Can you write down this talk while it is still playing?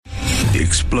the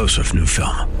explosive new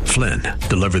film, Flynn,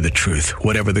 Deliver the Truth,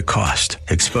 Whatever the Cost,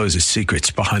 exposes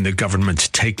secrets behind the government's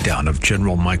takedown of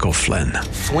General Michael Flynn.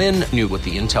 Flynn knew what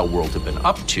the intel world had been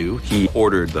up to. He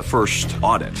ordered the first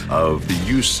audit of the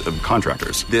use of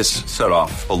contractors. This set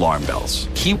off alarm bells.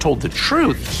 He told the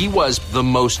truth. He was the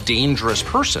most dangerous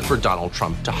person for Donald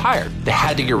Trump to hire. They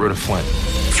had to get rid of Flynn.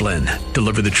 Flynn,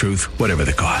 Deliver the Truth, Whatever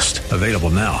the Cost. Available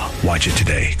now. Watch it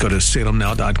today. Go to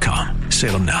salemnow.com.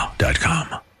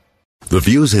 salemnow.com. The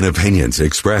views and opinions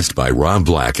expressed by Rob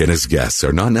Black and his guests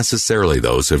are not necessarily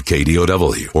those of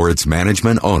KDOW or its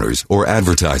management, owners, or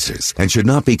advertisers and should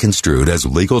not be construed as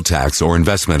legal, tax, or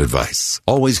investment advice.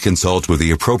 Always consult with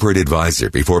the appropriate advisor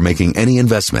before making any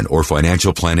investment or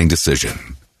financial planning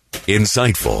decision.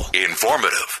 Insightful,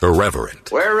 informative,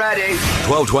 irreverent. We're ready.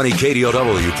 1220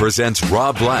 KDOW presents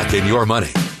Rob Black and Your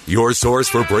Money. Your source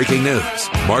for breaking news,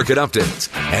 market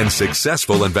updates, and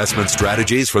successful investment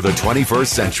strategies for the 21st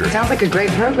century. Sounds like a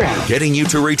great program. Getting you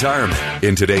to retirement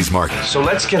in today's market. So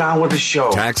let's get on with the show.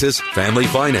 Taxes, family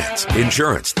finance,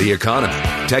 insurance, the economy,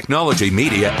 technology,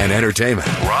 media, and entertainment.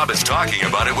 Rob is talking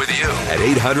about it with you at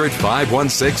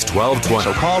 800-516-1220.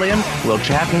 So call in, we'll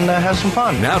chat and have some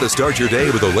fun. Now to start your day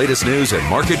with the latest news and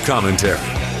market commentary.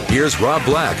 Here's Rob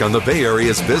Black on the Bay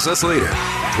Area's business leader,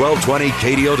 1220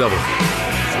 KDOW.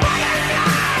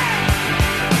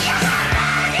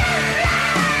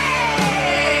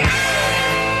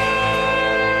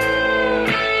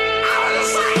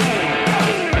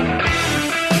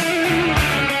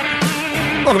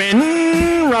 Welcome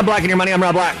in. Rob Black and Your Money. I'm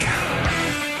Rob Black.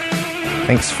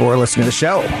 Thanks for listening to the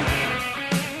show.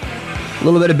 A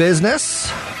little bit of business.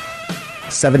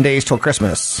 7 days till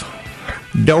Christmas.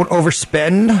 Don't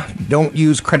overspend. Don't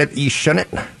use credit that you shouldn't.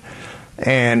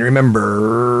 And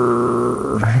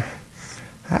remember,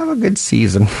 have a good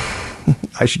season.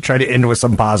 I should try to end with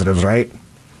some positives, right?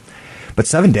 But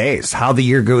 7 days, how the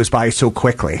year goes by so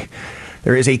quickly.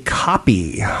 There is a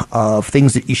copy of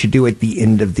things that you should do at the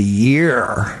end of the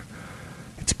year.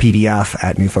 It's a PDF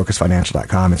at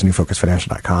newfocusfinancial.com. It's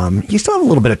newfocusfinancial.com. You still have a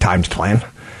little bit of time to plan,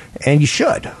 and you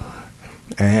should.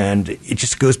 And it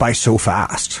just goes by so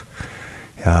fast.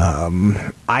 I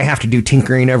have to do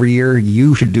tinkering every year.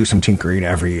 You should do some tinkering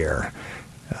every year.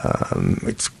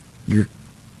 It's your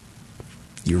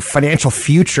financial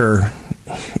future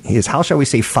is, how shall we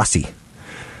say, fussy.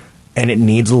 And it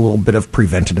needs a little bit of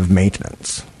preventative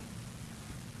maintenance.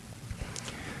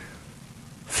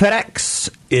 FedEx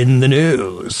in the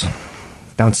news.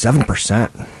 Down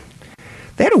 7%.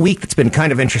 They had a week that's been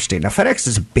kind of interesting. Now, FedEx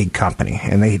is a big company,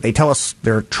 and they tell us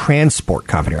they're a transport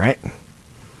company, right?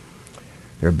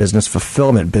 They're a business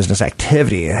fulfillment, business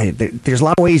activity. There's a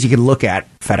lot of ways you can look at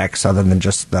FedEx other than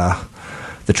just the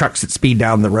trucks that speed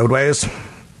down the roadways.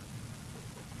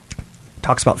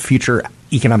 Talks about future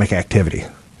economic activity.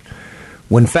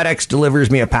 When FedEx delivers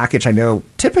me a package, I know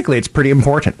typically it's pretty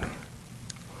important.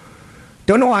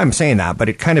 Don't know why I'm saying that, but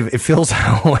it feels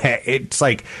it's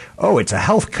like, oh, it's a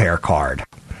healthcare card.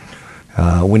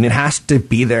 When it has to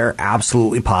be there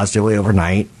absolutely positively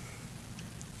overnight,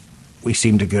 we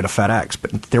seem to go to FedEx,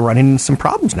 but they're running into some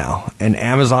problems now, and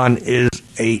Amazon is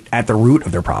at the root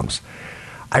of their problems.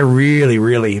 I really,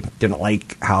 really didn't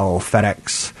like how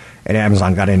FedEx and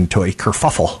Amazon got into a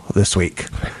kerfuffle this week.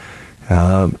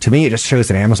 To me, it just shows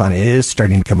that Amazon is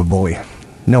starting to become a bully.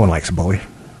 No one likes a bully.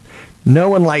 No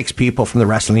one likes people from the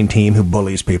wrestling team who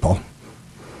bullies people,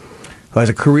 who has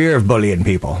a career of bullying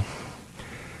people.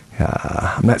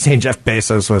 I'm not saying Jeff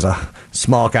Bezos was a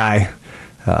small guy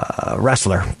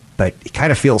wrestler, but he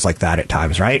kind of feels like that at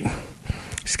times, right?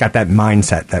 He's got that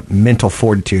mindset, that mental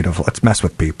fortitude of let's mess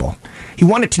with people. He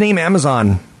wanted to name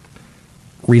Amazon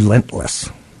Relentless.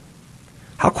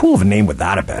 How cool of a name would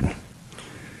that have been?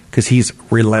 Because he's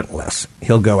relentless.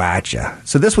 He'll go at you.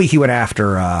 So this week he went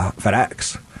after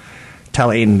FedEx,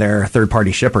 telling their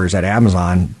third-party shippers at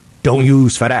Amazon, don't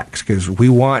use FedEx because we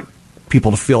want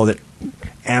people to feel that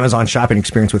Amazon shopping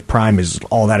experience with Prime is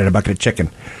all that in a bucket of chicken.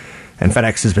 And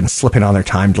FedEx has been slipping on their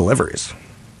time deliveries.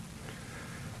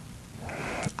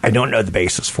 I don't know the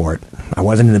basis for it. I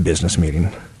wasn't in the business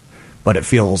meeting, but it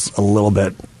feels a little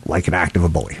bit like an act of a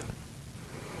bully.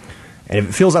 And if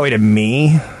it feels that way to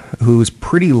me, who's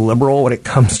pretty liberal when it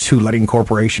comes to letting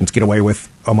corporations get away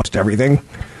with almost everything,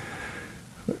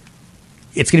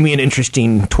 it's going to be an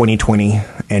interesting 2020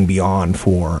 and beyond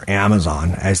for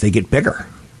Amazon as they get bigger.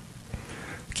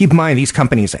 Keep in mind, these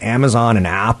companies, Amazon and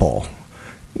Apple,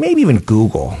 maybe even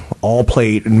Google, all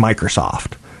played, and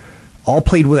Microsoft, all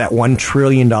played with that $1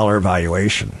 trillion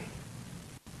valuation.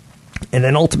 And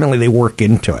then ultimately they work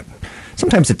into it.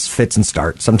 Sometimes it's fits and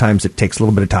starts. Sometimes it takes a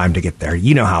little bit of time to get there.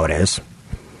 You know how it is.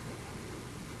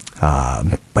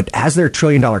 But as they're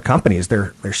trillion-dollar companies,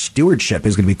 their stewardship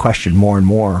is going to be questioned more and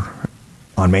more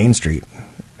on Main Street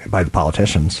by the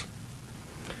politicians.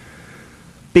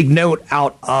 Big note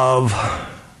out of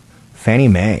Fannie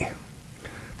Mae.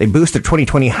 They boost their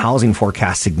 2020 housing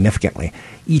forecast significantly.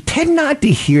 You tend not to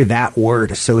hear that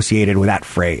word associated with that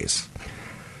phrase.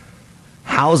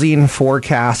 Housing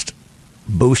forecast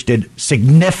boosted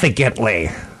significantly.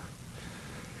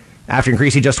 After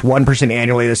increasing just 1%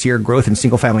 annually this year, growth in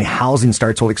single-family housing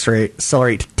starts will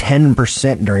accelerate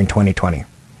 10% during 2020.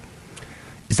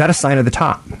 Is that a sign of the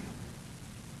top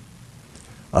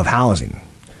of housing?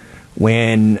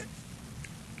 When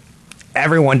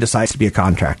everyone decides to be a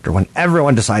contractor, when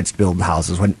everyone decides to build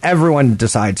houses, when everyone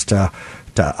decides to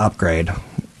upgrade,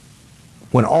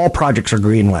 when all projects are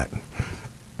greenlit,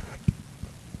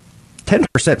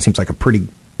 10% seems like a pretty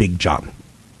big jump.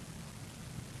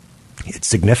 It's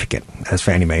significant, as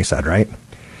Fannie Mae said, right?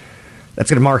 That's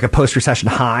going to mark a post-recession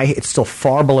high. It's still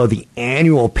far below the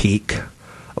annual peak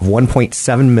of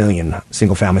 1.7 million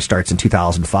single-family starts in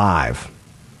 2005.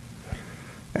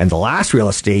 And the last real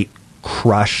estate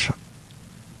crush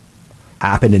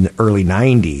happened in the early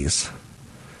 90s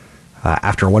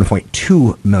after a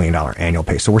 $1.2 million annual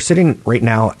pace. So we're sitting right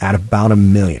now at about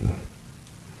 1 million.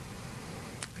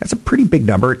 That's a pretty big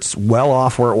number. It's well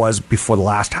off where it was before the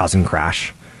last housing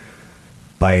crash.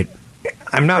 But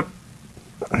I'm not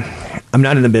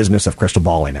in the business of crystal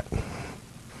balling it.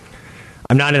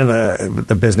 I'm not in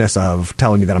the business of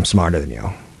telling you that I'm smarter than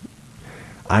you.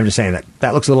 I'm just saying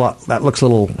that looks a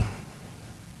little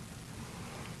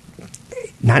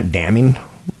not damning,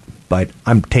 but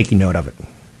I'm taking note of it.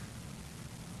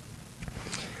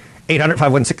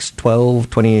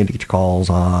 800-516-1220 to get your calls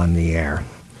on the air.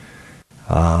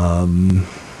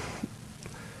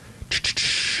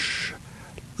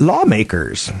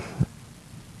 Lawmakers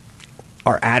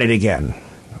are at it again.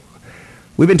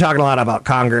 We've been talking a lot about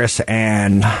Congress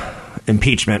and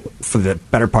impeachment for the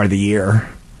better part of the year.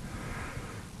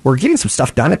 We're getting some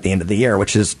stuff done at the end of the year,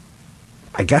 which is,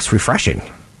 I guess, refreshing.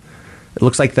 It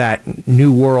looks like that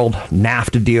New World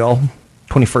NAFTA deal,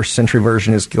 21st century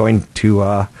version, is going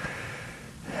to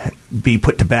be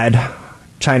put to bed.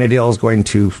 China deal is going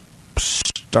to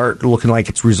start looking like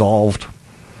it's resolved.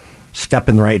 Step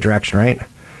in the right direction, right?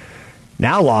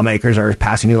 Now lawmakers are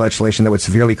passing new legislation that would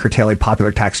severely curtail a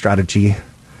popular tax strategy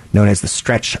known as the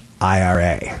Stretch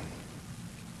IRA.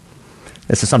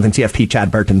 This is something CFP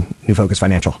Chad Burton,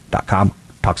 NewFocusFinancial.com,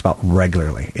 talks about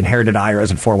regularly. Inherited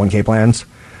IRAs and 401k plans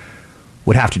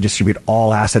would have to distribute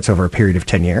all assets over a period of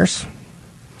 10 years.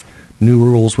 New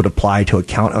rules would apply to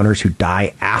account owners who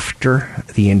die after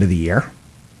the end of the year.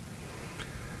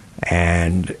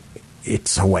 And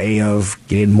it's a way of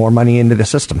getting more money into the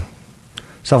system.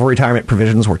 Several retirement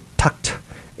provisions were tucked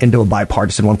into a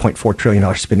bipartisan $1.4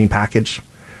 trillion spending package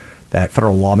that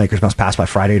federal lawmakers must pass by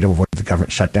Friday to avoid the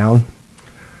government shutdown.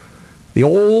 The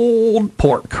old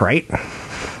pork, right?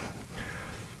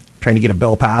 Trying to get a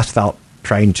bill passed without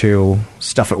trying to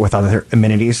stuff it with other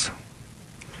amenities.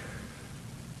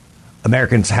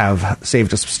 Americans have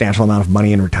saved a substantial amount of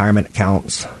money in retirement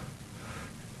accounts.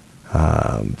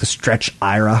 The Stretch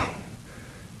IRA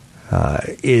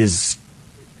is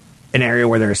an area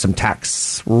where there are some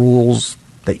tax rules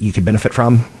that you can benefit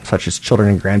from, such as children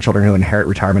and grandchildren who inherit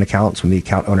retirement accounts when the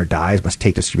account owner dies must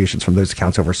take distributions from those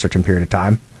accounts over a certain period of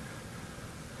time.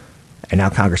 And now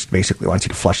Congress basically wants you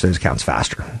to flush those accounts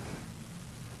faster.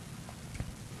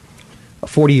 A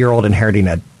 40-year-old inheriting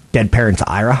a dead parent's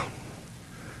IRA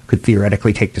could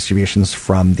theoretically take distributions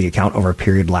from the account over a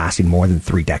period lasting more than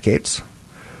 3 decades.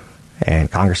 And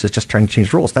Congress is just trying to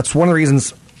change rules. That's one of the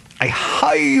reasons I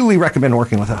highly recommend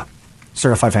working with a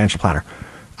certified financial planner.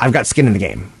 I've got skin in the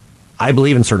game. I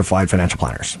believe in certified financial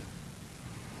planners.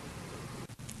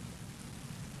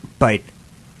 But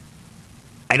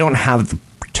I don't have the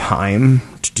time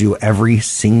to do every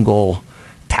single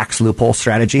tax loophole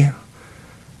strategy.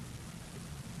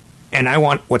 And I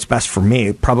want what's best for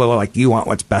me, probably like you want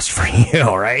what's best for you,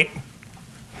 right?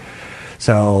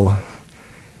 So,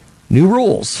 new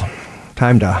rules.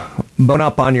 Time to bone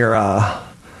up on your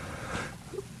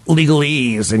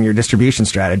legalese and your distribution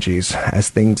strategies as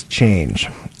things change.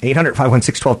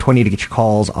 800-516-1220 to get your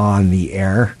calls on the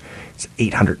air. It's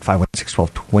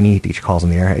 800-516-1220 to get your calls on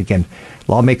the air. Again,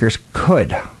 lawmakers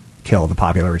could kill the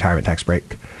popular retirement tax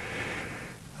break.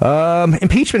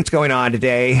 Impeachment's going on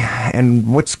today,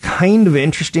 and what's kind of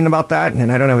interesting about that,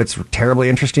 and I don't know if it's a terribly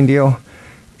interesting deal,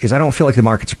 is I don't feel like the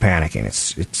markets are panicking.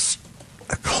 It's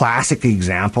a classic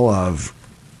example of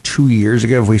 2 years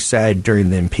ago, if we said during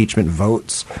the impeachment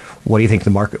votes, what do you think the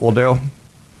market will do?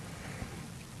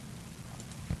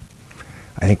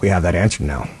 I think we have that answer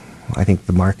now. I think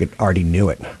the market already knew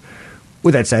it.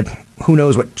 With that said, who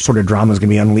knows what sort of drama is going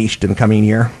to be unleashed in the coming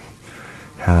year?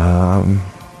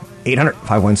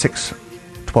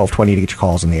 800-516-1220 to get your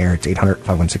calls in the air. It's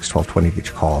 800-516-1220 to get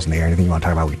your calls in the air. Anything you want to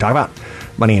talk about, we can talk about.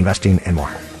 Money, investing, and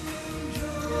more.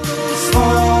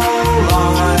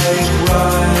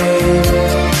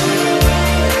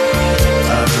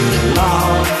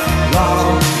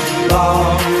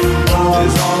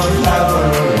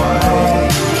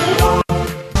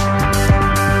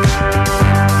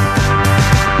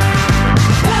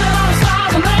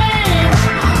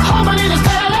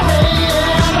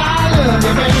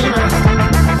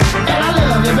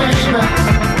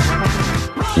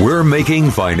 We're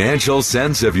making financial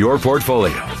sense of your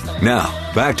portfolio.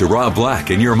 Now, back to Rob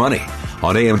Black and Your Money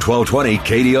on AM 1220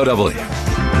 KDOW.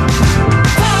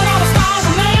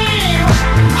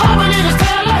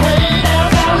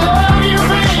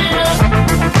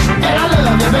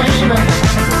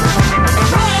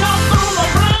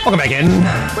 Welcome back in.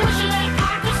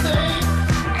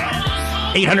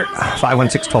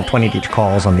 800-516-1220 to get your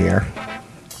calls on the air.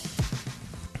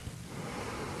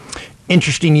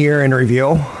 Interesting year in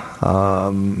review.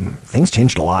 Things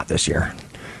changed a lot this year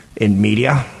in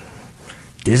media.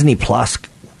 Disney Plus,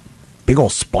 big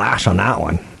old splash on that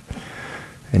one.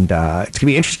 And it's going to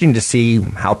be interesting to see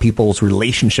how people's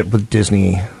relationship with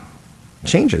Disney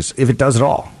changes, if it does at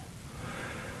all.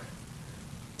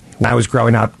 When I was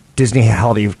growing up, Disney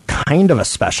held a kind of a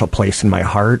special place in my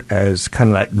heart as kind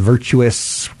of that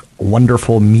virtuous,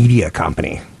 wonderful media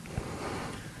company.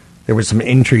 There was some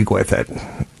intrigue with it.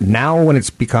 Now, when it's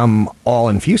become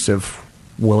all-infusive,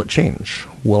 will it change?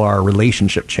 Will our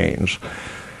relationship change?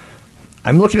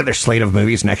 I'm looking at their slate of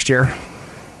movies next year.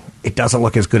 It doesn't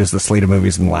look as good as the slate of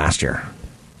movies in last year.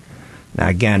 Now,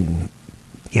 again,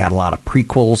 you had a lot of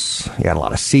prequels, you had a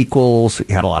lot of sequels,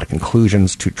 you had a lot of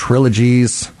conclusions to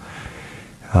trilogies.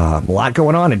 A lot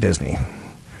going on at Disney.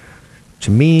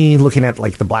 To me, looking at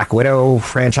like the Black Widow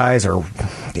franchise or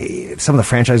some of the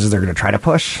franchises they're going to try to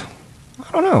push,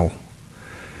 I don't know.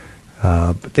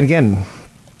 But then again,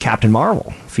 Captain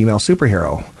Marvel, female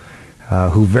superhero,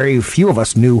 who very few of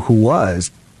us knew who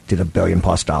was, did $1 billion+.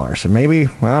 So maybe,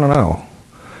 well, I don't know.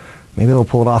 Maybe they'll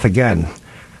pull it off again.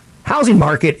 Housing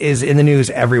market is in the news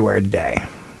everywhere today.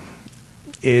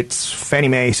 It's Fannie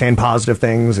Mae saying positive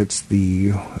things. It's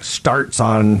the starts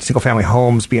on single-family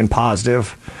homes being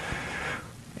positive.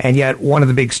 And yet, one of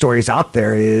the big stories out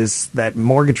there is that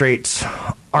mortgage rates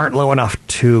aren't low enough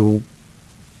to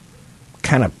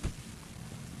kind of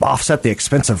offset the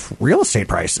expense of real estate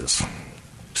prices.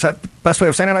 Is that the best way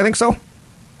of saying it? I think so.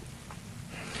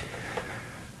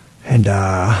 And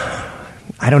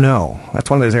I don't know. That's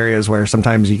one of those areas where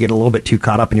sometimes you get a little bit too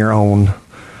caught up in your own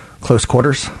close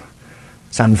quarters.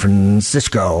 San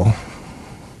Francisco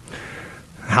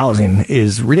housing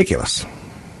is ridiculous.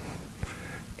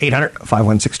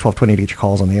 800-516-1220 to get your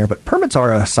calls on the air. But permits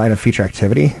are a sign of future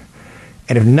activity.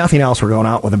 And if nothing else, we're going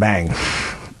out with a bang.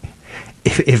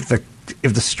 If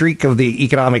the streak of the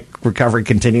economic recovery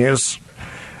continues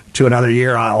to another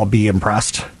year, I'll be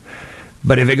impressed.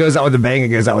 But if it goes out with a bang, it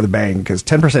goes out with a bang. Because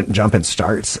 10% jump in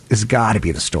starts has got to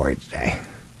be the story today.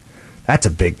 That's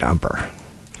a big number.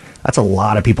 That's a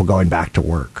lot of people going back to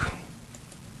work.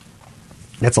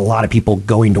 That's a lot of people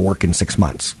going to work in 6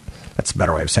 months. That's a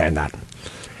better way of saying that.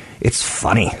 It's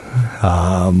funny.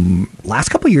 Last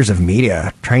couple of years of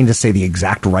media, trying to say the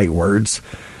exact right words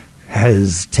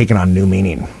has taken on new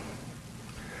meaning.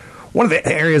 One of the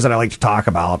areas that I like to talk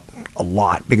about a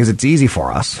lot, because it's easy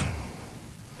for us,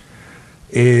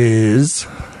 is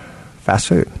fast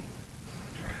food.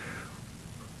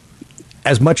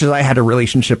 As much as I had a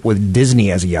relationship with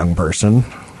Disney as a young person,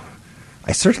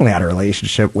 I certainly had a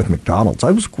relationship with McDonald's.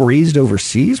 I was raised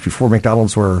overseas before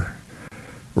McDonald's were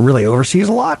really overseas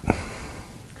a lot.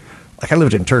 Like I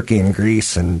lived in Turkey and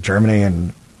Greece and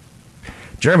Germany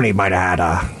might have had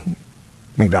a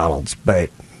McDonald's, but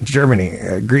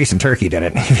Greece and Turkey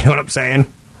didn't, if you know what I'm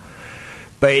saying.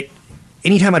 But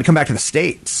anytime I'd come back to the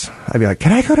States, I'd be like,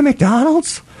 can I go to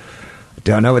McDonald's?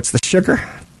 Don't know if it's the sugar.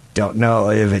 Don't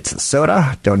know if it's the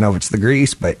soda. Don't know if it's the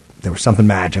grease, but there was something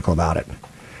magical about it.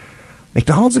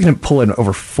 McDonald's is going to pull in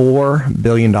over $4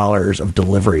 billion of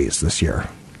deliveries this year.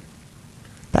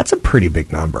 That's a pretty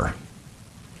big number.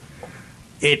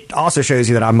 It also shows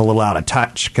you that I'm a little out of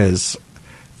touch because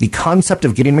the concept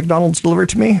of getting McDonald's delivered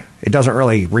to me, it doesn't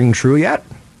really ring true yet.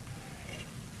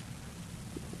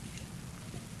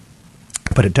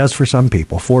 But it does for some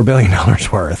people. $4 billion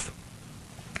worth.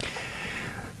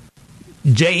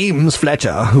 James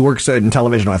Fletcher, who works in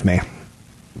television with me,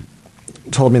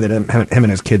 told me that him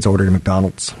and his kids ordered a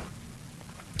McDonald's.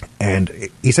 And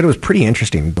he said it was pretty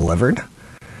interesting delivered.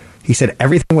 He said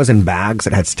everything was in bags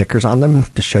that had stickers on them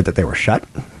to show that they were shut.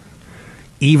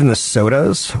 Even the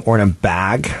sodas were in a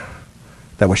bag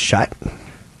that was shut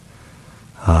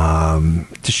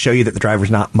to show you that the driver's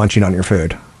not munching on your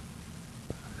food.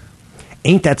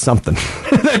 Ain't that something?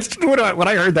 That's when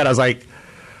I heard that, I was like,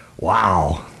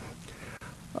 wow.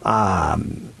 I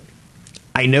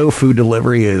know food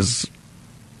delivery is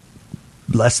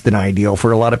less than ideal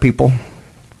for a lot of people,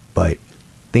 but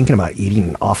thinking about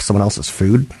eating off someone else's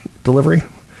food delivery,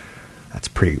 that's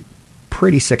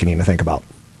pretty sickening to think about.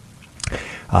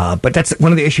 But that's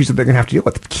one of the issues that they're going to have to deal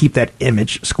with. Keep that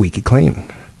image squeaky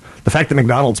clean. The fact that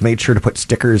McDonald's made sure to put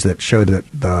stickers that showed that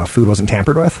the food wasn't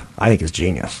tampered with, I think is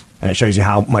genius. And it shows you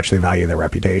how much they value their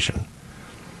reputation.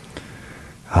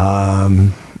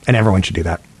 And everyone should do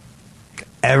that.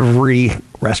 Every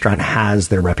restaurant has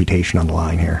their reputation on the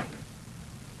line here.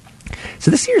 So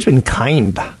this year's been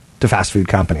kind to fast food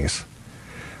companies.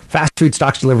 Fast food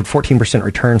stocks delivered 14%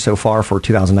 return so far for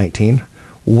 2019,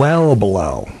 well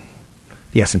below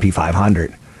the S&P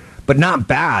 500, but not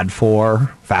bad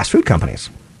for fast food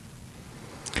companies.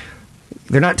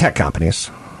 They're not tech companies,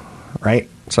 right?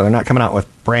 So they're not coming out with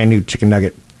brand new chicken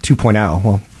nugget 2.0.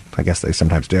 Well, I guess they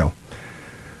sometimes do.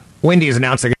 Wendy's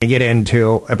announced they're going to get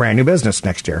into a brand new business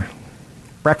next year,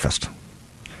 breakfast.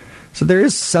 So there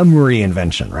is some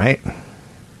reinvention, right?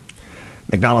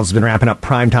 McDonald's has been ramping up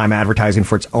primetime advertising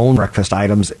for its own breakfast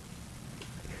items,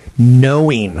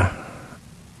 knowing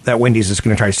that Wendy's is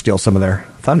going to try to steal some of their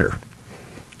thunder.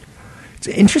 It's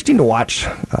interesting to watch.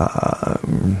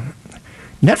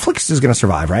 Netflix is going to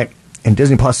survive, right? And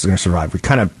Disney Plus is going to survive. We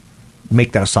kind of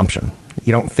make that assumption.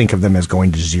 You don't think of them as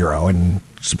going to zero in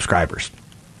subscribers.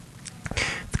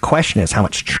 The question is, how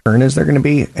much churn is there going to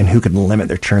be, and who can limit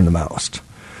their churn the most?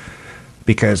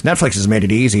 Because Netflix has made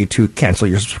it easy to cancel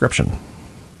your subscription.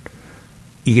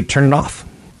 You can turn it off.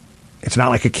 It's not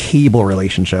like a cable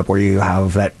relationship where you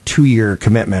have that 2-year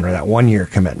commitment or that 1-year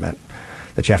commitment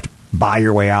that you have to buy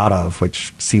your way out of,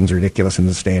 which seems ridiculous in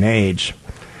this day and age.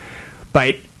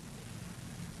 But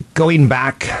going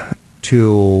back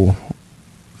to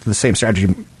the same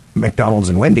strategy McDonald's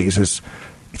and Wendy's is,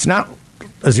 it's not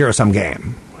a zero-sum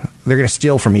game. They're going to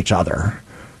steal from each other.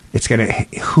 It's going to,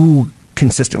 who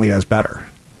consistently does better.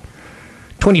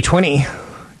 2020 is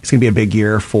going to be a big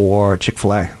year for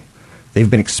Chick-fil-A. They've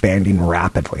been expanding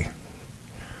rapidly.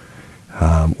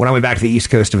 When I went back to the East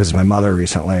Coast to visit my mother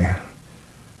recently,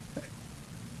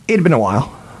 it had been a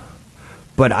while,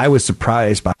 but I was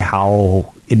surprised by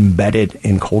how embedded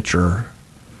in culture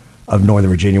of Northern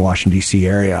Virginia, Washington, D.C.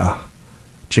 area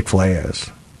Chick-fil-A is.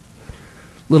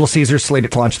 Little Caesars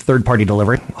slated to launch third-party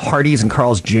delivery. Hardee's and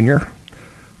Carl's Jr.,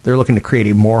 they're looking to create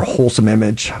a more wholesome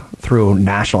image through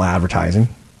national advertising.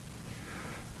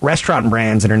 Restaurant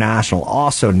Brands International,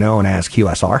 also known as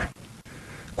QSR,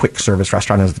 Quick Service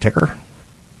Restaurant is the ticker.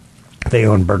 They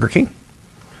own Burger King.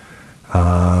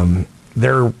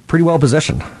 They're pretty well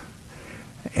positioned.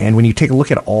 And when you take a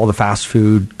look at all the fast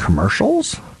food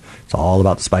commercials, it's all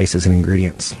about the spices and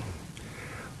ingredients.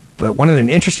 But one of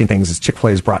the interesting things is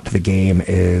Chick-fil-A has brought to the game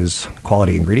is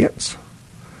quality ingredients.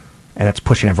 And it's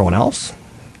pushing everyone else.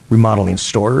 Remodeling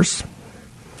stores.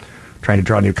 Trying to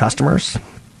draw new customers.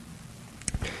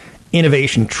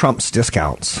 Innovation trumps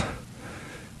discounts.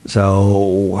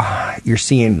 So you're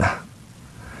seeing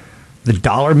the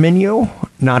dollar menu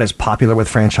not as popular with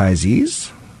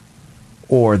franchisees,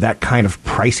 or that kind of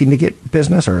pricing to get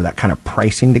business, or that kind of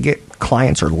pricing to get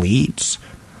clients or leads.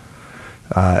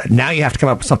 Now you have to come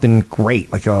up with something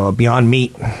great, like a Beyond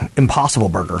Meat Impossible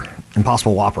Burger,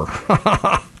 Impossible Whopper.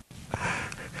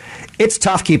 It's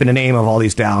tough keeping the name of all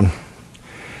these down.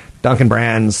 Dunkin'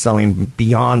 Brands selling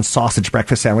Beyond Sausage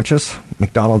breakfast sandwiches.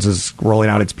 McDonald's is rolling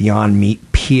out its Beyond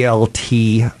Meat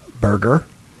PLT burger.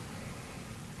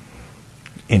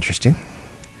 Interesting.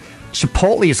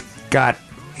 Chipotle's got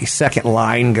a second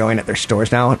line going at their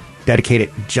stores now,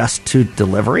 dedicated just to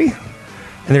delivery.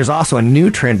 And there's also a new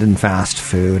trend in fast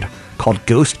food called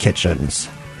ghost kitchens,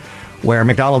 where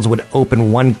McDonald's would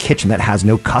open one kitchen that has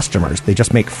no customers. They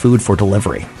just make food for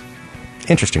delivery.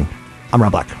 Interesting. I'm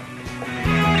Rob Black.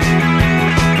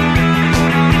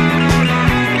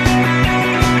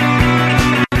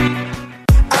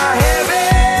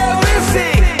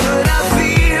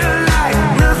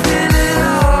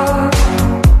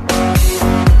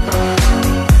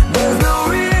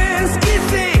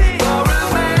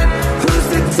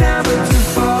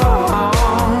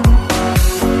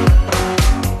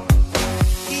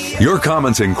 Your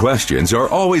comments and questions are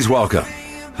always welcome.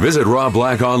 Visit Rob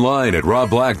Black online at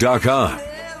robblack.com.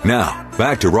 Now,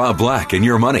 back to Rob Black and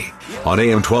Your Money on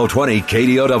AM 1220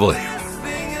 KDOW.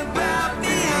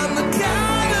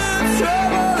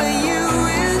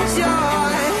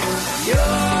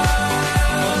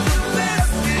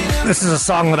 This is a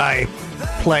song that I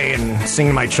play and sing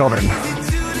to my children.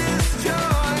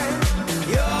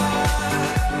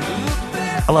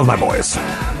 I love my boys.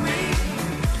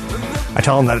 I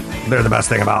tell them that they're the best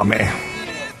thing about me.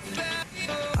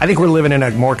 I think we're living in a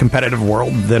more competitive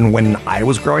world than when I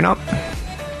was growing up.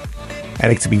 I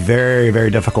think it's to be very,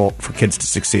 very difficult for kids to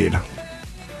succeed.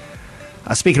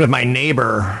 Speaking with my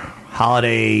neighbor,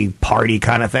 holiday party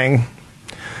kind of thing,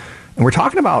 and we're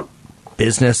talking about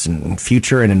business and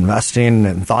future and investing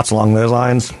and thoughts along those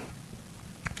lines.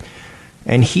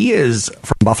 And he is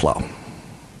from Buffalo.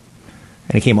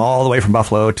 And he came all the way from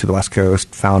Buffalo to the West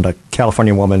Coast, found a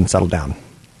California woman, settled down.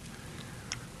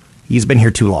 He's been here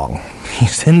too long.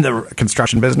 He's in the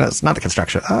construction business. Not the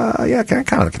construction. Kind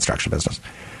of the construction business.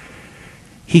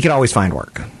 He can always find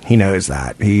work. He knows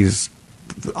that. He's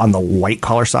on the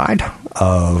white-collar side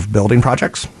of building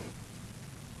projects.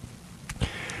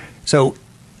 So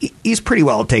he's pretty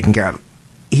well taken care of.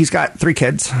 He's got 3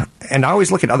 kids, and I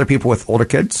always look at other people with older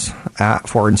kids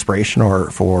for inspiration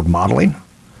or for modeling.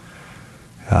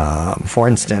 For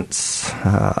instance,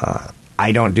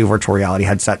 I don't do virtual reality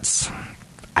headsets.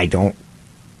 It's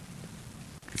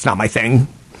not my thing,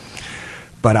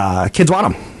 but kids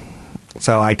want them.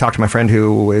 So I talked to my friend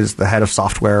who is the head of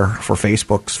software for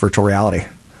Facebook's virtual reality,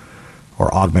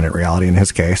 or augmented reality in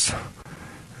his case.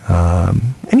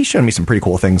 And he's shown me some pretty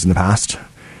cool things in the past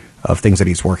of things that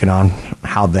he's working on,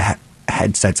 how the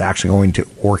headset's actually going to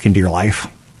work into your life.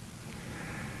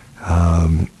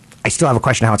 I still have a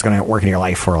question how it's going to work in your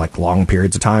life for like long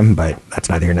periods of time, but that's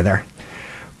neither here nor there.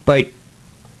 But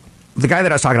the guy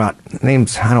that I was talking about, I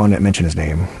don't want to mention his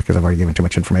name because I've already given too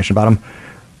much information about him,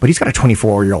 but he's got a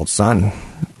 24-year-old son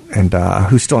and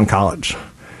who's still in college.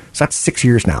 So that's 6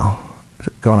 years now,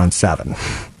 going on 7.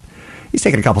 He's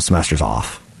taken a couple semesters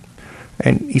off.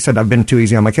 And he said, I've been too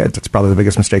easy on my kids. That's probably the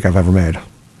biggest mistake I've ever made.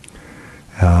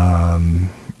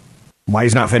 Why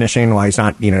he's not finishing, why he's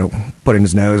not, putting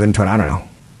his nose into it, I don't know.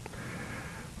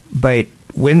 But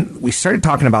when we started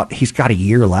talking about he's got a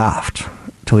year left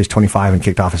till he's 25 and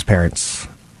kicked off his parents'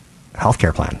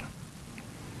 healthcare plan.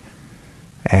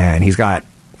 And he's got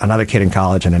another kid in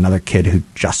college and another kid who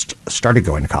just started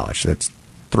going to college. That's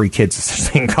 3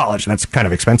 kids in college, and that's kind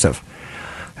of expensive.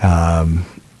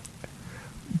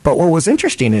 But what was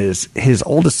interesting is his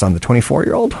oldest son, the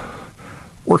 24-year-old,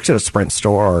 works at a Sprint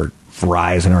store or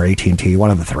Verizon or AT&T,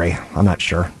 one of the 3. I'm not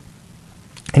sure.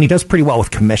 And he does pretty well with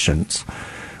commissions,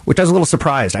 which I was a little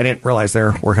surprised. I didn't realize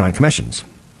they're working on commissions.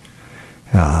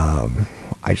 I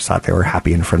just thought they were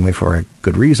happy and friendly for a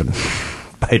good reason.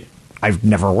 But I've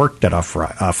never worked at a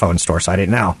phone store, so I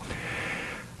didn't know.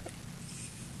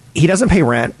 He doesn't pay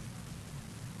rent.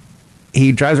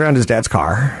 He drives around his dad's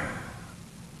car.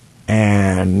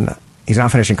 And he's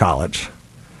not finishing college.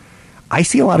 I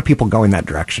see a lot of people going that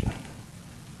direction,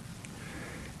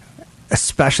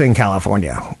 especially in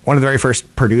California. One of the very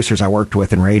first producers I worked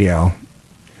with in radio,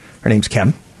 her name's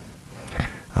Kim.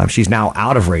 She's now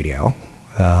out of radio.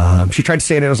 She tried to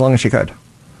stay in it as long as she could.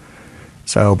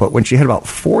 But when she hit about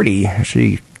 40,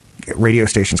 radio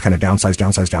stations kind of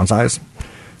downsize.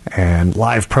 And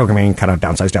live programming kind of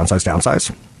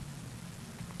downsize.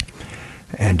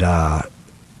 And,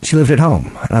 she lived at home.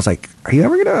 And I was like, are you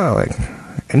ever going to,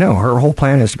 and no, her whole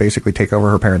plan is to basically take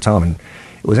over her parents' home. And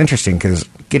it was interesting because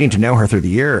getting to know her through the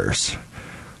years,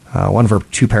 one of her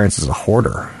 2 parents is a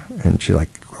hoarder. And she's like,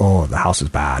 oh, the house is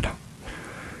bad.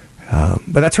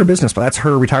 But that's her business, but that's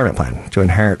her retirement plan, to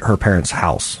inherit her parents'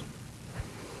 house.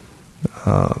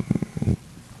 Her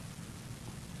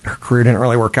career didn't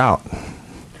really work out.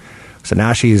 So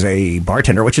now she's a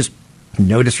bartender, which is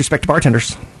no disrespect to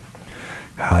bartenders.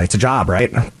 It's a job,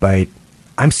 right? But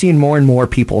I'm seeing more and more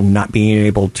people not being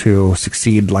able to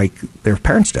succeed like their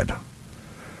parents did.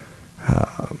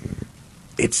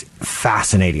 It's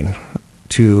fascinating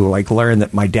to learn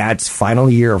that my dad's final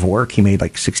year of work, he made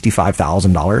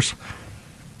 $65,000.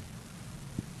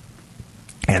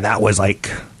 And that was a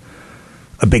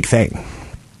big thing.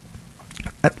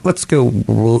 Let's go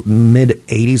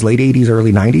mid-'80s, late 80s,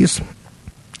 early 90s.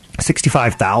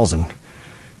 65,000.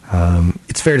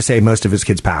 It's fair to say most of his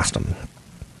kids passed him.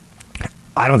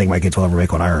 I don't think my kids will ever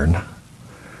make what I earn.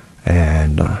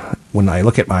 And when I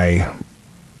look at my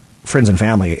friends and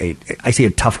family, I see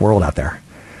a tough world out there.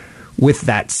 With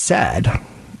that said,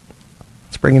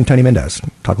 let's bring in Tony Mendez,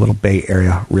 talk a little Bay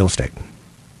Area real estate.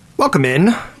 Welcome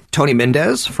in, Tony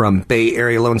Mendez from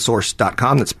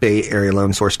BayAreaLoanSource.com. That's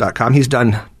BayAreaLoanSource.com. He's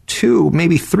done 2,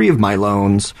 maybe 3 of my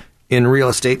loans in real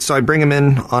estate, so I bring him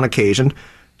in on occasion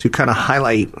to kind of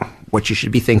highlight what you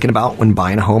should be thinking about when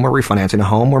buying a home or refinancing a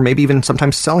home, or maybe even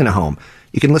sometimes selling a home.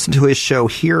 You can listen to his show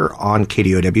here on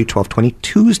KDOW 1220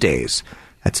 Tuesdays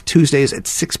That's Tuesdays at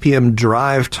 6 p.m.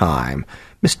 drive time.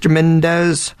 Mr.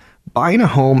 Mendez, buying a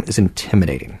home is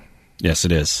intimidating. Yes,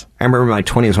 it is. I remember in my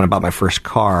 20s when I bought my first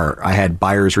car, I had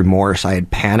buyer's remorse. I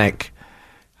had panic.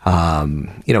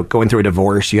 Going through a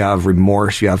divorce, you have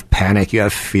remorse, you have panic, you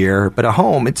have fear. But a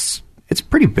home, it's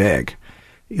pretty big.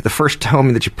 The first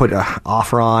home that you put an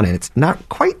offer on, and it's not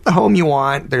quite the home you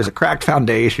want. There's a cracked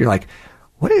foundation. You're like,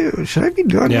 should I be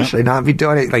doing this? Should I not be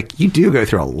doing it? Like, you do go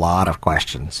through a lot of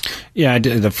questions. Yeah,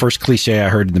 the first cliche I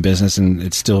heard in the business, and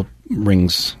it still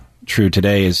rings true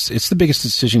today, is it's the biggest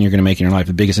decision you're going to make in your life,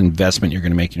 the biggest investment you're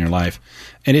going to make in your life.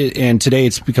 And today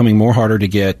it's becoming more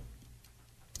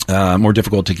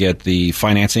difficult to get the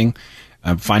financing.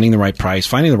 Finding the right price,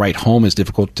 finding the right home is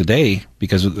difficult today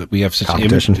because we have such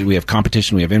competition. We have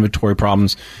competition, we have inventory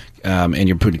problems, and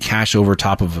you're putting cash over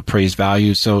top of appraised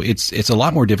value. So it's a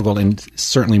lot more difficult and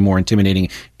certainly more intimidating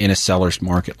in a seller's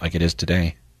market like it is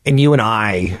today. And you and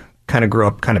I kind of grew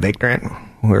up kind of ignorant.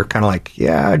 We were kind of like,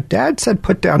 yeah, Dad said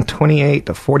put down 28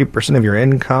 to 40% of your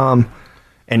income.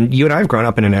 And you and I have grown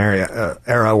up in an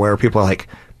era where people are like,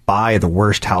 buy the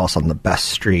worst house on the best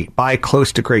street. Buy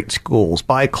close to great schools.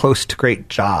 Buy close to great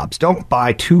jobs. Don't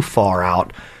buy too far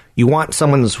out. You want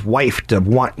someone's wife to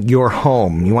want your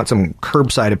home. You want some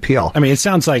curbside appeal. I mean, it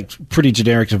sounds like pretty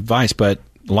generic advice, but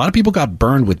a lot of people got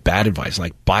burned with bad advice,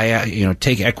 like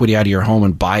take equity out of your home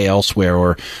and buy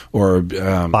elsewhere, or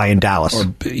buy in Dallas.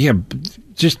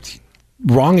 Just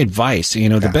wrong advice.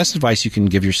 The best advice you can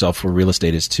give yourself for real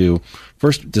estate is to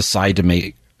first decide to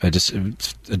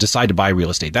buy real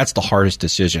estate. That's the hardest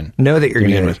decision. Know that you're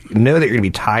going to be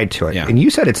tied to it. Yeah. And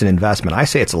you said it's an investment. I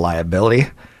say it's a liability.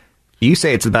 You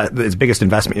say it's the biggest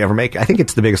investment you ever make. I think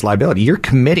it's the biggest liability. You're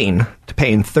committing to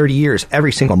paying 30 years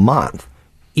every single month.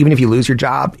 Even if you lose your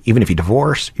job, even if you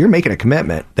divorce, you're making a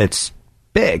commitment that's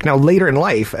big. Now, later in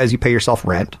life, as you pay yourself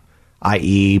rent,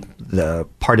 i.e. the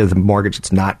part of the mortgage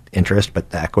that's not interest,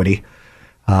 but the equity,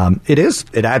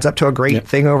 it adds up to a great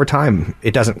thing over time.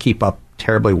 It doesn't keep up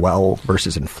terribly well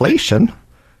versus inflation.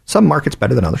 Some markets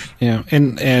better than others. Yeah,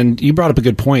 and you brought up a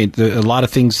good point. A lot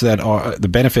of things that are the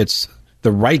benefits,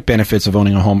 the right benefits of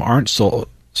owning a home aren't sold.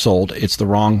 It's the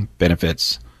wrong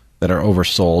benefits that are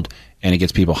oversold, and it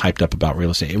gets people hyped up about real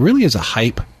estate. It really is a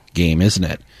hype game, isn't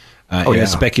it? A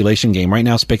speculation game. Right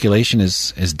now, speculation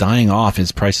is dying off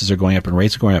as prices are going up and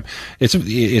rates are going up.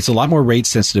 It's a lot more rate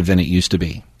sensitive than it used to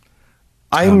be.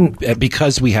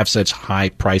 Because we have such high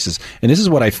prices. And this is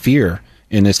what I fear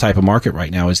in this type of market right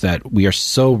now, is that we are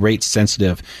so rate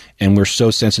sensitive, and we're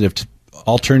so sensitive to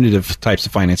alternative types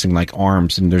of financing like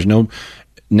ARMs, and there's no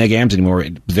neg AMs anymore.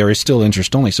 There is still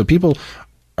interest only. So people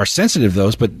are sensitive to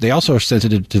those, but they also are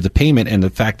sensitive to the payment and the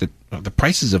fact that the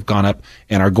prices have gone up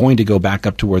and are going to go back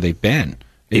up to where they've been.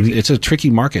 It's a tricky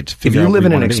market to figure out. If you live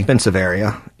in an expensive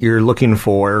area, you're looking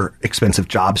for expensive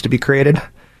jobs to be created.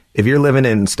 If you're living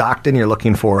in Stockton, you're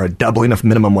looking for a doubling of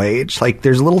minimum wage. Like,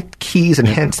 there's little keys and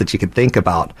hints that you could think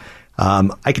about.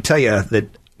 I could tell you that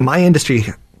my industry,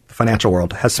 the financial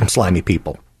world, has some slimy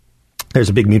people. There's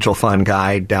a big mutual fund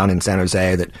guy down in San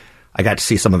Jose that I got to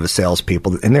see some of his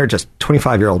salespeople, and they're just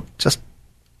 25-year-old,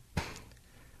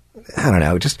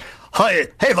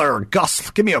 hey there, Gus,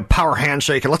 give me a power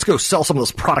handshake and let's go sell some of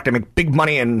this product and make big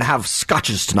money and have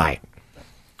scotches tonight.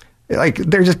 Like,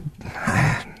 they're just...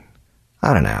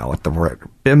 I don't know what the word,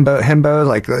 himbo,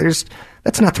 like,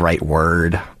 that's not the right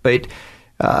word, but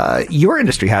your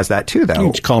industry has that too,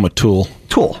 though. You call them a tool.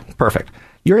 Tool, perfect.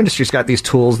 Your industry's got these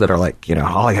tools that are like,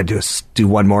 all I got to do is do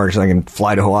one mortgage, and I can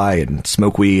fly to Hawaii and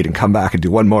smoke weed and come back and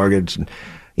do one mortgage. And,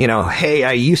 hey,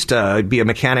 I used to be a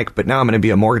mechanic, but now I'm going to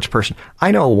be a mortgage person. I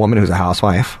know a woman who's a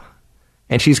housewife,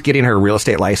 and she's getting her real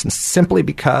estate license simply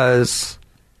because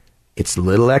it's a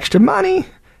little extra money.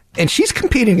 And she's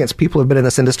competing against people who have been in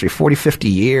this industry 40, 50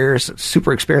 years,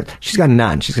 super experienced. She's got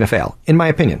none. She's going to fail, in my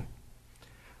opinion.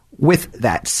 With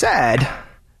that said,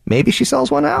 maybe she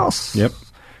sells one else. Yep.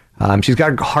 She's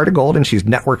got a heart of gold, and she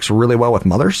networks really well with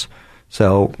mothers.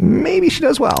 So maybe she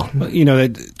does well.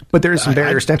 But there's some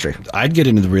barriers to entry. I'd get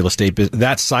into the real estate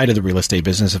that side of the real estate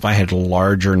business if I had a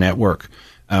larger network.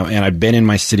 And I've been in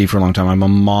my city for a long time. I'm a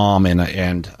mom,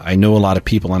 and I know a lot of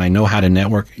people, and I know how to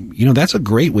network. That's a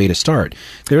great way to start.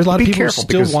 There's a lot of people who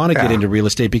still want to get into real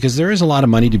estate because there is a lot of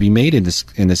money to be made in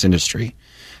this industry.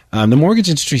 The mortgage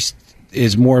industry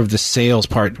is more of the sales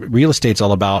part. Real estate's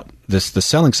all about this. The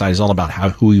selling side is all about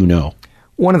who you know.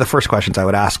 One of the first questions I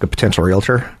would ask a potential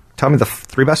realtor: tell me the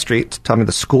 3 best streets, tell me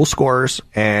the school scores,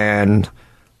 and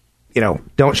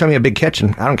don't show me a big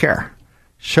kitchen. I don't care.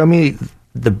 Show me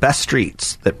the best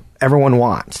streets that everyone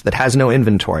wants, that has no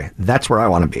inventory. That's where I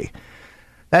want to be.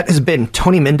 That has been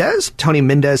Tony Mendez. Tony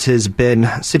Mendez has been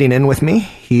sitting in with me.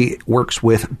 He works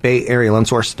with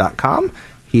BayAreaLoanSource.com.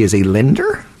 He is a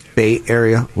lender,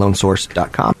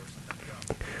 BayAreaLoanSource.com.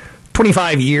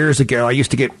 25 years ago, I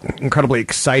used to get incredibly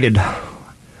excited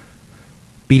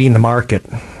beating the market.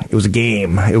 It was a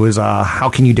game. It was, how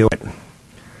can you do it?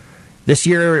 This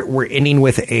year, we're ending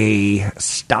with a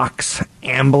stocks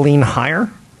ambling higher.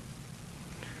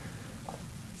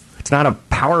 It's not a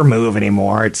power move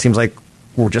anymore. It seems like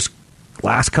we're just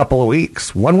last couple of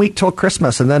weeks. 1 week till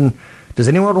Christmas, and then does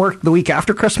anyone work the week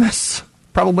after Christmas?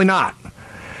 Probably not.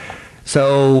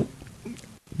 So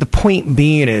the point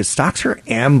being is stocks are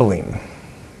ambling.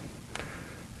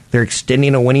 They're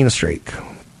extending a winning streak.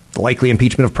 The likely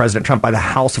impeachment of President Trump by the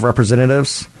House of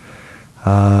Representatives,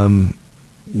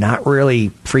 not really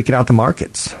freaking out the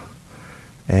markets.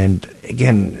 And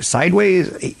again,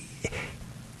 sideways,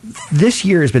 this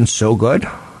year has been so good.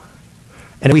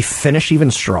 And if we finish even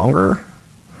stronger,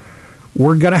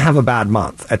 we're going to have a bad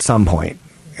month at some point.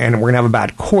 And we're going to have a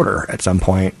bad quarter at some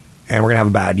point. And we're going to have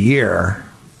a bad year,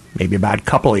 maybe a bad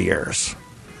couple of years.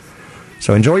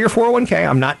 So enjoy your 401k.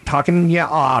 I'm not talking you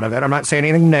out of it. I'm not saying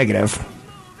anything negative.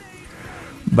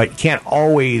 But you can't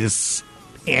always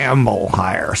amble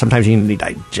higher. Sometimes you need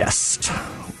to digest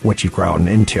what you've grown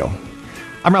into.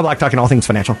 I'm Rob Black, talking all things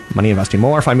financial, money, investing,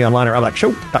 more. Find me online at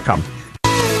robblackshow.com.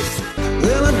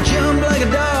 Well, I jumped like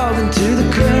a dog into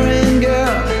the current,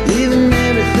 girl, leaving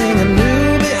everything I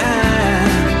knew behind.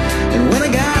 And when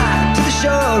I got to the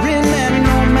shore in that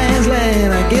no man's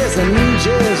land, I guess I knew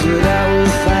just what I would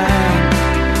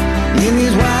find in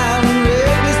these wild and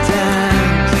reckless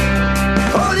times.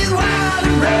 Oh, these wild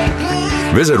and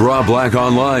reckless. Visit Rob Black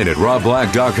online at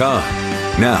robblack.com.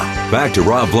 Now, back to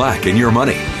Rob Black and Your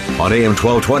Money on AM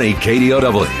 1220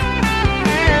 KDOW.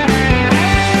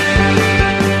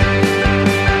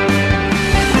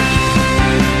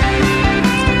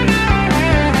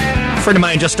 A friend of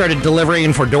mine just started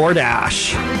delivering for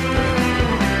DoorDash.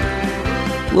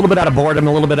 A little bit out of boredom,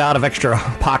 a little bit out of extra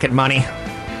pocket money.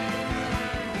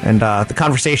 And the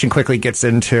conversation quickly gets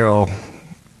into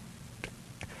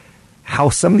how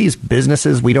some of these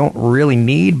businesses we don't really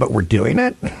need, but we're doing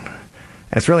it.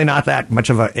 And it's really not that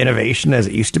much of an innovation as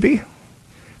it used to be.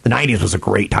 The 90s was a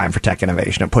great time for tech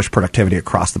innovation. It pushed productivity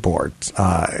across the board,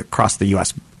 across the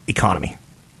U.S. economy.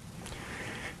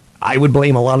 I would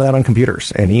blame a lot of that on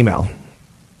computers and email,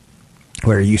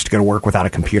 where you used to go to work without a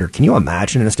computer. Can you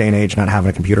imagine in this day and age not having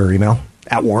a computer or email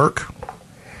at work?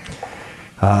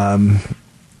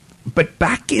 But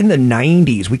back in the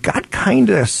 90s, we got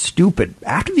kind of stupid.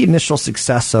 After the initial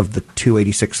success of the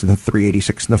 286 and the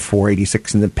 386 and the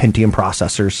 486 and the Pentium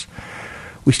processors,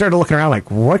 we started looking around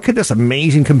like, what could this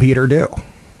amazing computer do?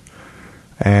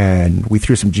 And we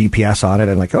threw some GPS on it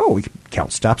and like, oh, we could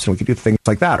count steps and we could do things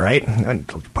like that, right? And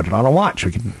put it on a watch.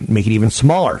 We could make it even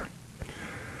smaller.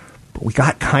 But we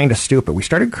got kind of stupid. We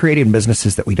started creating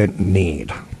businesses that we didn't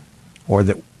need, or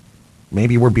that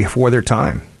maybe were before their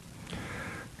time.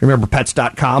 Remember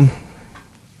Pets.com?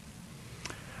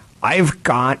 I've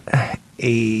got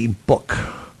a book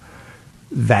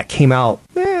that came out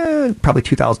probably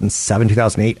 2007,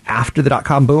 2008, after the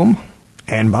dot-com boom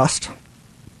and bust.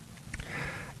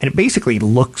 And it basically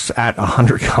looks at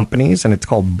 100 companies, and it's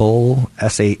called Bull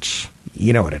SH.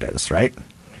 You know what it is, right?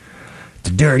 It's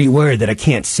a dirty word that I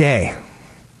can't say.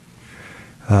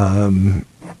 But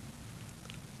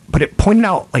it pointed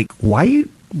out, like, why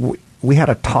we had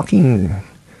a talking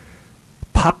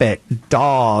puppet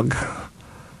dog,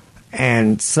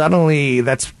 and suddenly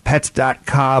that's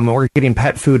Pets.com, and we're getting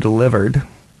pet food delivered. It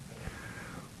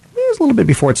was a little bit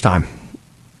before its time.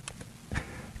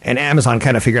 And Amazon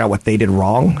kind of figured out what they did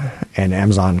wrong, and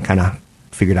Amazon kind of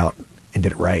figured out and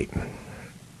did it right.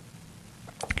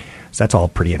 So that's all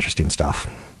pretty interesting stuff.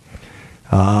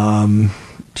 The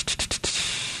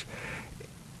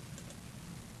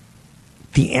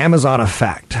Amazon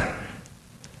effect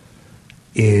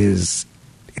is,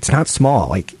 it's not small.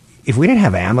 Like, if we didn't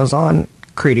have Amazon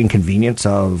creating convenience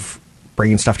of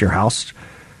bringing stuff to your house,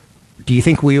 do you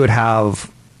think we would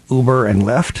have Uber and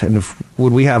Lyft? And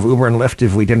would we have Uber and Lyft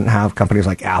if we didn't have companies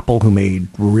like Apple, who made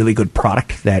really good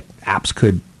product that apps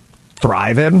could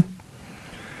thrive in?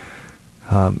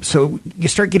 So you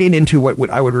start getting into what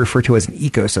I would refer to as an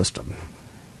ecosystem.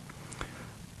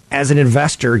 As an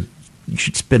investor, you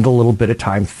should spend a little bit of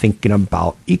time thinking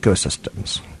about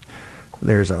ecosystems.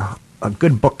 There's a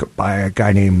good book by a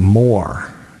guy named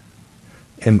Moore,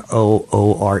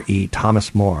 M-O-O-R-E,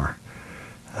 Thomas More,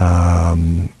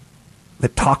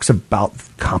 that talks about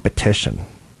competition.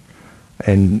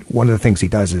 And one of the things he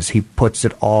does is he puts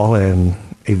it all in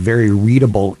a very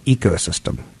readable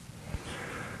ecosystem.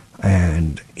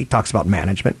 And he talks about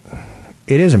management.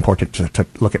 It is important to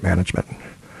look at management.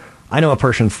 I know a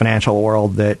person in the financial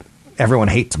world that everyone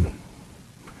hates him.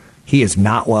 He is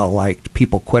not well liked.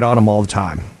 People quit on him all the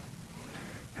time.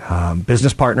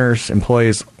 Business partners,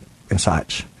 employees, and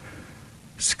such.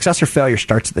 Success or failure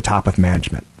starts at the top with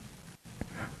management.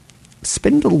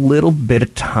 Spend a little bit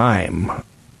of time.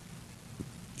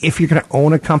 If you're going to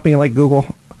own a company like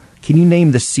Google, can you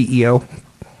name the CEO?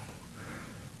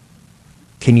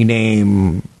 Can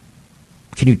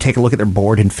you take a look at their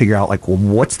board and figure out, like, well,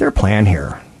 what's their plan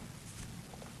here?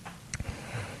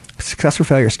 Success or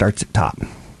failure starts at top.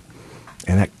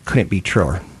 And that couldn't be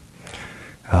truer.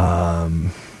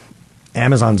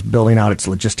 Amazon's building out its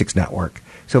logistics network.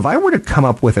 So if I were to come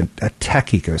up with a tech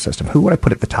ecosystem, who would I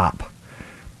put at the top?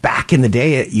 Back in the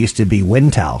day, it used to be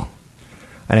Wintel.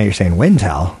 I know you're saying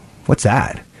Wintel. What's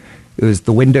that? It was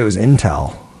the Windows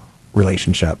Intel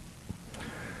relationship.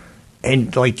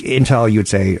 And like Intel, you would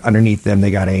say underneath them,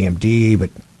 they got AMD, but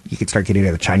you could start getting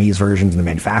into the Chinese versions and the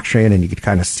manufacturing, and you could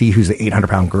kind of see who's the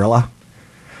 800-pound gorilla.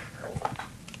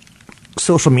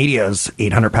 Social media's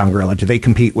 800-pound gorilla. Do they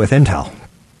compete with Intel?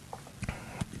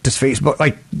 Does Facebook,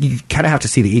 like, you kind of have to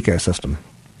see the ecosystem.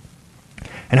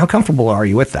 And how comfortable are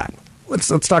you with that?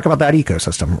 Let's talk about that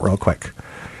ecosystem real quick.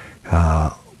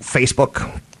 Facebook,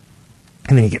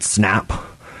 and then you get Snap.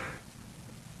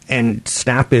 And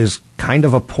Snap is kind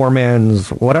of a poor man's,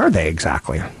 what are they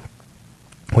exactly?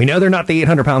 We know they're not the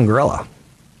 800-pound gorilla.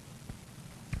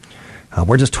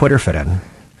 Where does Twitter fit in?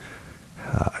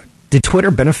 Did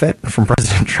Twitter benefit from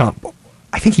President Trump?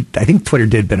 I think Twitter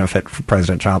did benefit from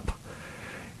President Trump.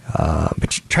 But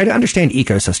try to understand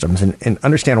ecosystems and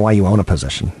understand why you own a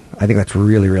position. I think that's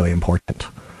really, really important.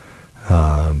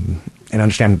 And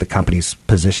understand the company's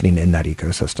positioning in that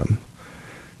ecosystem.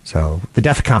 So, The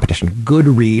Death of Competition, good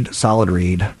read, solid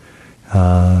read.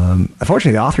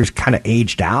 Unfortunately, the author's kind of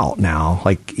aged out now.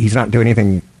 Like, he's not doing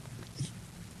anything.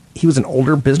 He was an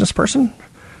older business person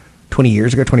 20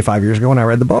 years ago, 25 years ago when I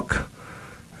read the book.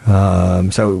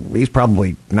 So he's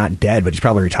probably not dead, but he's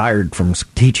probably retired from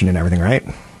teaching and everything, right?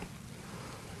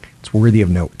 It's worthy of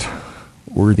note.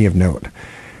 Worthy of note.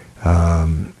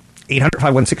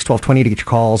 800-516-1220 to get your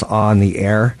calls on the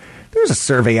air. There's a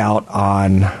survey out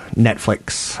on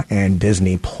Netflix and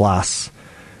Disney Plus.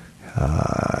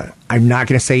 I'm not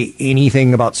going to say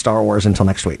anything about Star Wars until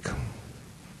next week.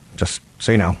 Just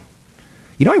so you know.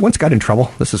 You know, I once got in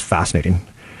trouble. This is fascinating.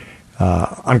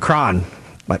 On Kron,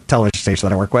 my television station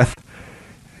that I work with,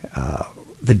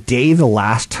 the day the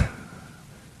last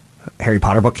Harry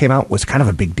Potter book came out was kind of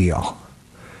a big deal.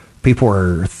 People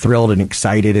were thrilled and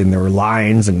excited, and there were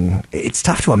lines, and it's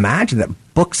tough to imagine that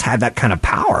books had that kind of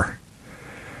power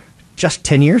just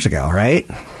 10 years ago, right?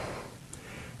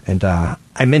 And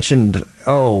I mentioned,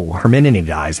 Hermione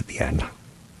dies at the end.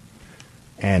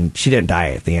 And she didn't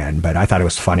die at the end, but I thought it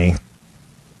was funny,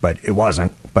 but it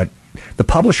wasn't. But the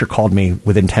publisher called me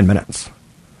within 10 minutes.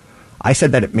 I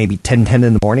said that at maybe 10:10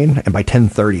 in the morning, and by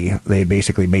 10:30, they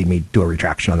basically made me do a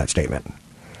retraction on that statement.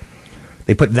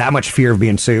 They put that much fear of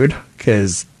being sued,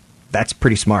 because that's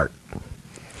pretty smart.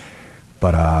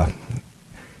 But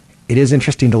it is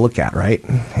interesting to look at, right?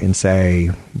 And say,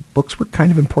 books were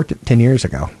kind of important 10 years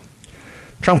ago.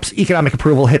 Trump's economic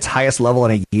approval hits highest level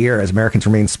in a year as Americans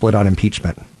remain split on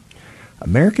impeachment.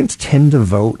 Americans tend to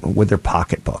vote with their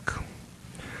pocketbook.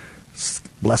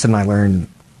 Lesson I learned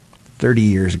 30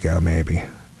 years ago, maybe.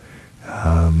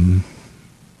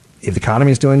 If the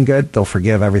economy is doing good, they'll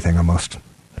forgive everything almost,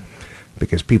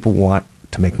 because people want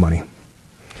to make money.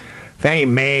 Fannie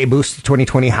Mae boosts the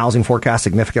 2020 housing forecast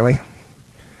significantly.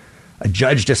 A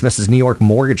judge dismisses New York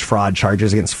mortgage fraud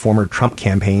charges against former Trump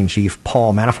campaign chief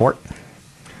Paul Manafort.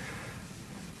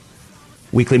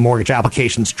 Weekly mortgage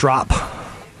applications drop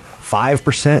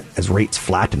 5% as rates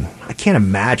flatten. I can't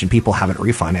imagine people haven't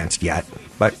refinanced yet,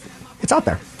 but it's out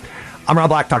there. I'm Rob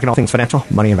Black, talking all things financial,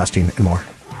 money, investing, and more. I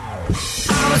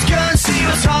was good, she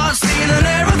was hot, stealing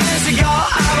everything she got.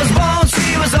 I was born,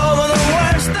 she was over the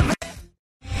worst.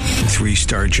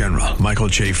 3-star General Michael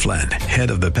J. Flynn,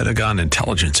 head of the Pentagon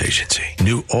Intelligence Agency,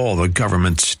 knew all the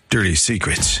government's dirty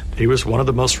secrets. He was one of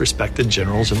the most respected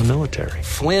generals in the military.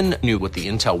 Flynn knew what the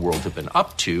intel world had been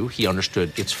up to. He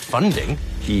understood its funding.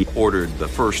 He ordered the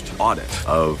first audit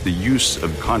of the use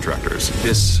of contractors.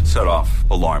 This set off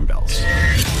alarm bells.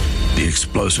 The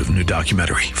explosive new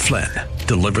documentary, Flynn,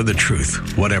 Deliver the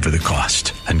Truth, Whatever the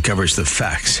Cost, uncovers the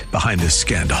facts behind this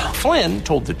scandal. Flynn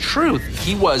told the truth.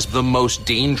 He was the most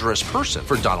dangerous person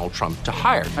for Donald Trump to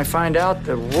hire. I find out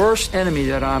the worst enemy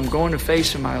that I'm going to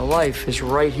face in my life is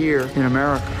right here in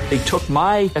America. They took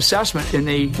my assessment and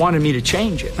they wanted me to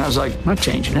change it. And I was like, I'm not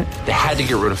changing it. They had to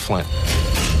get rid of Flynn.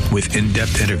 with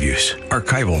in-depth interviews,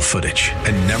 archival footage,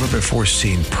 and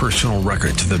never-before-seen personal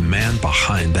records of the man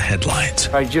behind the headlines.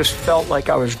 I just felt like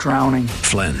I was drowning.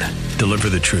 Flynn, deliver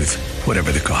the truth,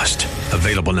 whatever the cost.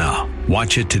 Available now.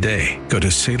 Watch it today. Go to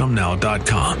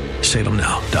salemnow.com.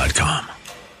 salemnow.com.